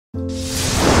We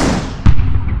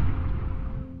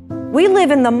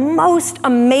live in the most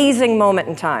amazing moment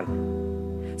in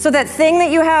time. So that thing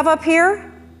that you have up here,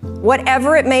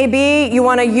 whatever it may be, you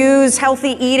want to use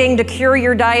healthy eating to cure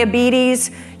your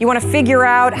diabetes, you want to figure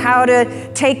out how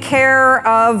to take care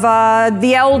of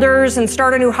the elders and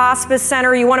start a new hospice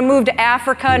center, you want to move to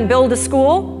Africa and build a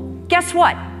school, guess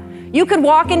what? You could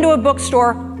walk into a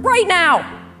bookstore right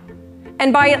now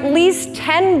and buy at least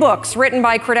 10 books written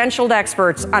by credentialed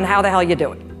experts on how the hell you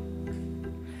do it.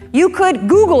 You could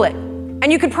Google it,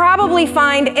 and you could probably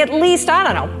find at least, I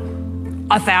don't know,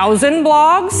 1,000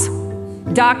 blogs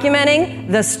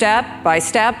documenting the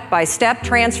step-by-step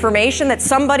transformation that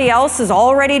somebody else is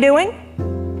already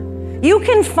doing. You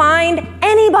can find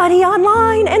anybody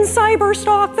online and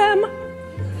cyberstalk them.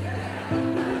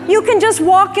 You can just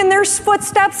walk in their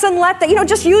footsteps and let that,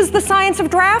 just use the science of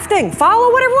drafting.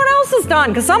 Follow what everyone else has done,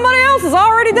 because somebody else is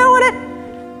already doing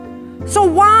it. So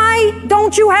why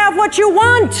don't you have what you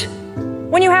want?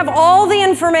 When you have all the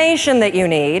information that you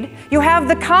need, you have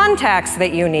the contacts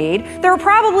that you need, there are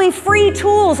probably free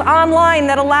tools online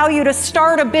that allow you to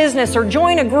start a business or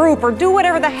join a group or do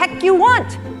whatever the heck you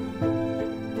want.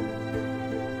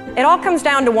 It all comes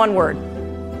down to one word.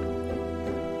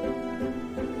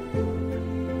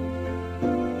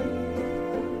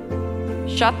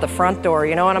 Shut the front door,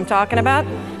 you know what I'm talking about?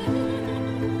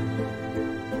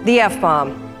 The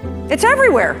F-bomb. It's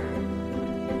everywhere.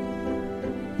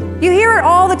 You hear it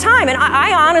all the time, and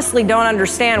I honestly don't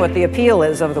understand what the appeal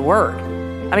is of the word.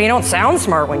 I mean, you don't sound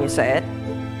smart when you say it.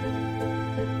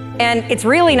 And it's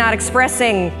really not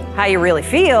expressing how you really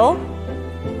feel.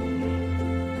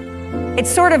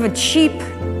 It's sort of a cheap,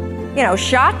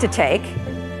 shot to take.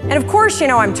 And of course,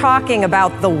 I'm talking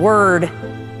about the word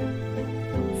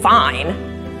fine.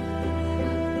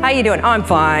 How you doing? Oh, I'm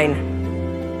fine.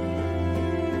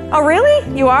 Oh,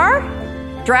 really? You are?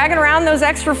 Dragging around those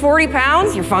extra 40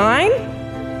 pounds? You're fine?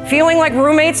 Feeling like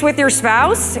roommates with your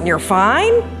spouse? And you're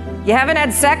fine? You haven't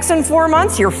had sex in 4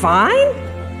 months? You're fine?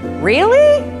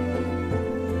 Really?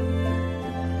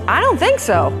 I don't think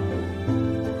so.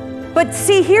 But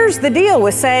see, here's the deal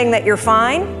with saying that you're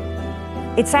fine.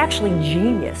 It's actually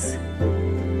genius.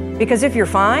 Because if you're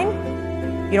fine,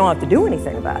 you don't have to do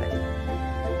anything about it.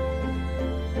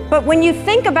 But when you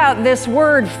think about this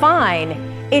word fine,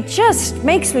 it just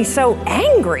makes me so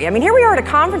angry. I mean, here we are at a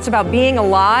conference about being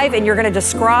alive, and you're going to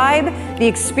describe the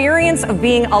experience of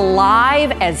being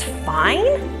alive as fine?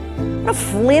 What a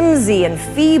flimsy and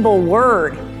feeble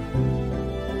word.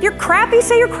 If you're crappy,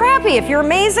 say you're crappy. If you're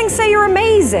amazing, say you're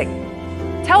amazing.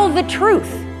 Tell the truth.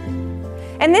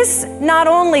 And this not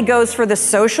only goes for the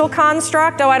social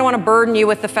construct, I don't want to burden you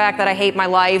with the fact that I hate my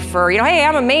life, or, hey,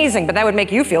 I'm amazing, but that would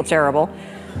make you feel terrible.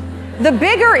 The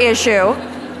bigger issue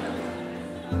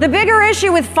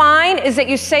with fine is that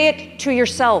you say it to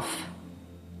yourself.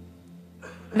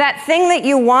 That thing that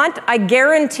you want, I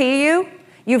guarantee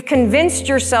you've convinced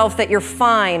yourself that you're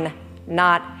fine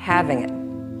not having it.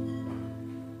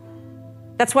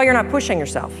 That's why you're not pushing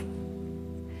yourself.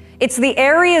 It's the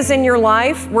areas in your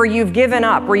life where you've given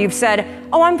up, where you've said,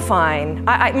 oh, I'm fine.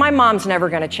 My mom's never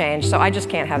going to change, so I just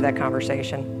can't have that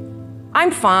conversation. I'm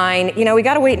fine. We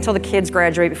got to wait until the kids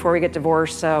graduate before we get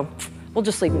divorced, so we'll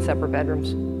just sleep in separate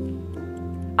bedrooms.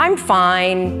 I'm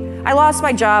fine. I lost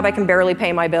my job. I can barely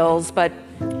pay my bills, but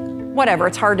whatever.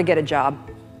 It's hard to get a job.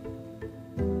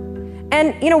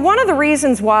 And, one of the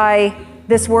reasons why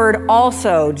this word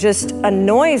also just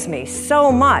annoys me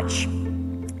so much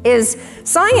is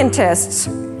scientists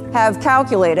have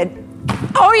calculated,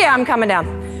 oh yeah, I'm coming down.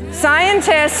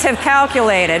 Scientists have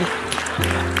calculated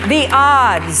the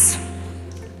odds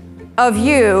of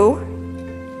you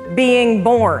being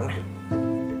born.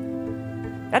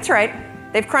 That's right,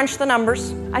 they've crunched the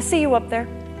numbers. I see you up there.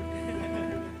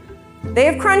 They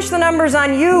have crunched the numbers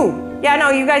on you. Yeah, no,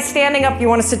 you guys standing up, you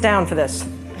want to sit down for this.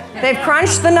 They've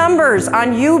crunched the numbers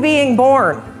on you being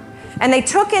born. And they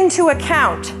took into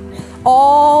account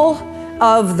all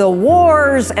of the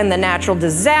wars and the natural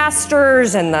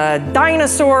disasters and the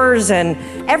dinosaurs and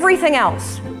everything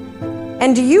else.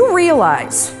 And do you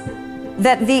realize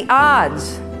that the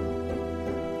odds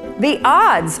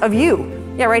of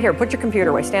you, yeah, right here, put your computer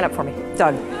away, stand up for me,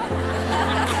 Doug.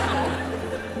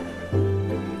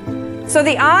 So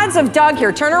the odds of Doug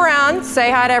here, turn around,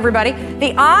 say hi to everybody.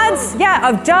 The odds,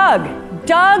 of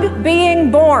Doug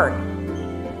being born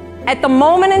at the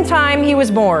moment in time he was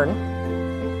born,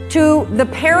 to the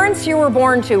parents you were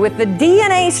born to, with the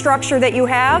DNA structure that you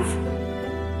have,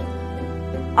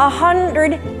 1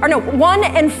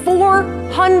 in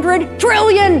 400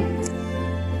 trillion.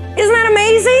 Isn't that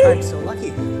amazing? I'm so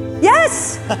lucky.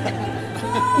 Yes.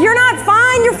 You're not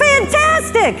fine, you're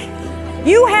fantastic.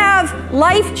 You have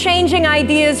life-changing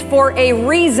ideas for a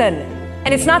reason,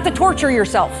 and it's not to torture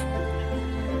yourself.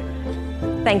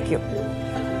 Thank you.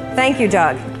 Thank you,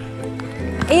 Doug.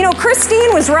 And you know,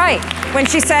 Christine was right when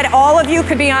she said all of you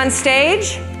could be on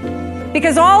stage,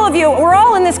 because all of you, we're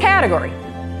all in this category.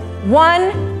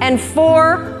 1 in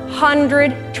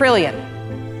 400 trillion.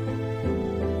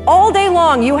 All day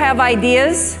long, you have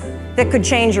ideas that could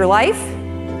change your life,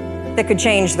 that could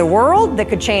change the world, that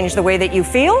could change the way that you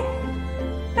feel.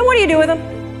 And what do you do with them?